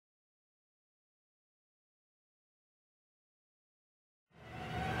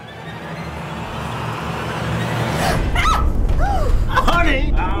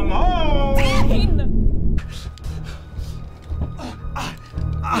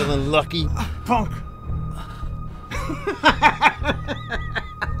Feeling lucky, punk?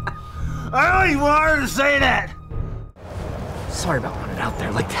 I only wanted to say that. Sorry about running out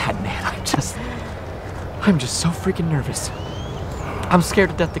there like that, man. I'm just so freaking nervous. I'm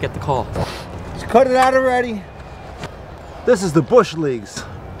scared to death to get the call. Just cut it out already. This is the Bush Leagues,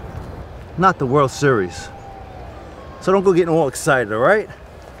 not the World Series. So don't go getting all excited, all right?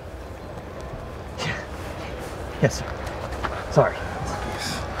 Yes, sir. Sorry.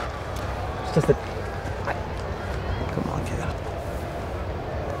 It's just that... Come on, kid.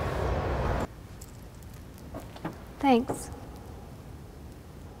 Thanks.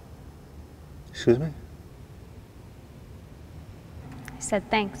 Excuse me? I said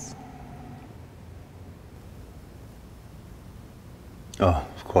thanks. Oh,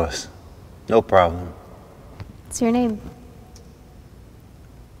 of course. No problem. What's your name?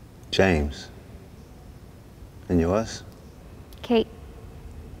 James. And yours? Kate.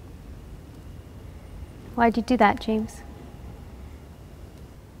 Why'd you do that, James?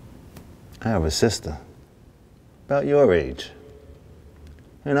 I have a sister. About your age.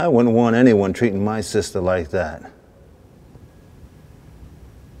 And I wouldn't want anyone treating my sister like that.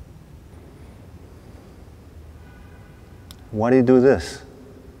 Why do you do this?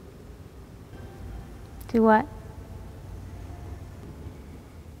 Do what?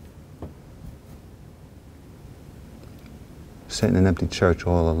 Sit in an empty church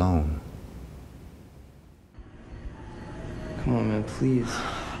all alone. Come on, man, please.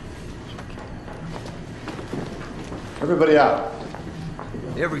 Everybody out.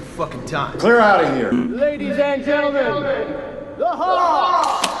 Every fucking time. Clear out of here. Ladies and gentlemen, the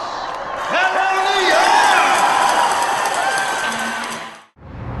Hawks!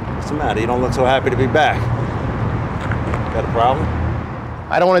 What's the matter? You don't look so happy to be back. Got a problem?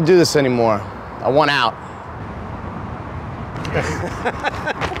 I don't want to do this anymore. I want out.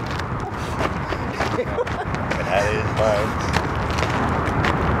 That is fine.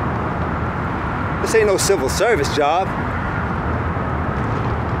 This ain't no civil service job.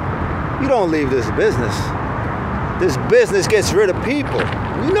 You don't leave this business. This business gets rid of people.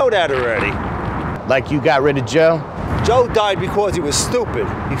 You know that already. Like you got rid of Joe? Joe died because he was stupid.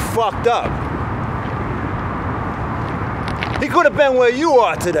 He fucked up. He could have been where you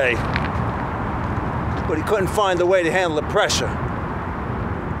are today. But he couldn't find a way to handle the pressure.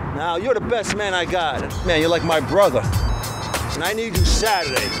 Now, you're the best man I got. Man, you're like my brother. And I need you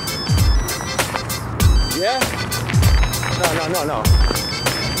Saturday. Yeah? No.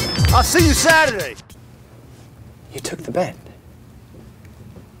 I'll see you Saturday. You took the bet.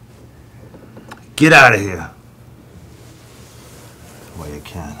 Get out of here. Well, you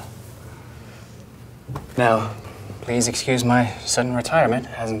can. Now, please excuse my sudden retirement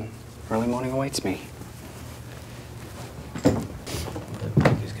as an early morning awaits me.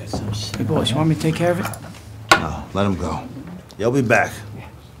 Hey, boys, you want me to take care of it? No, let him go. You'll be back.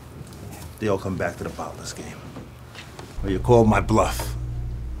 They'll come back to the Bottlers game. Well, you called my bluff.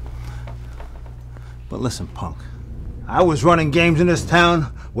 But listen, punk. I was running games in this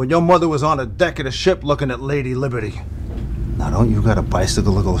town when your mother was on the deck of the ship looking at Lady Liberty. Now, don't you got a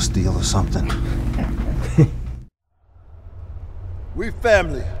bicycle to go steal or something? We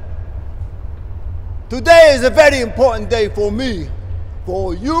family. Today is a very important day for me,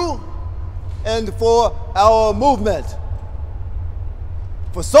 for you, and for our movement.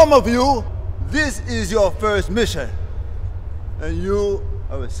 For some of you, this is your first mission, and you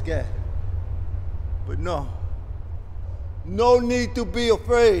are scared. But no need to be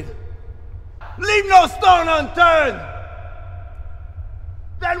afraid. Leave no stone unturned,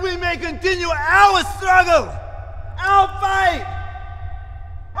 that we may continue our struggle, our fight,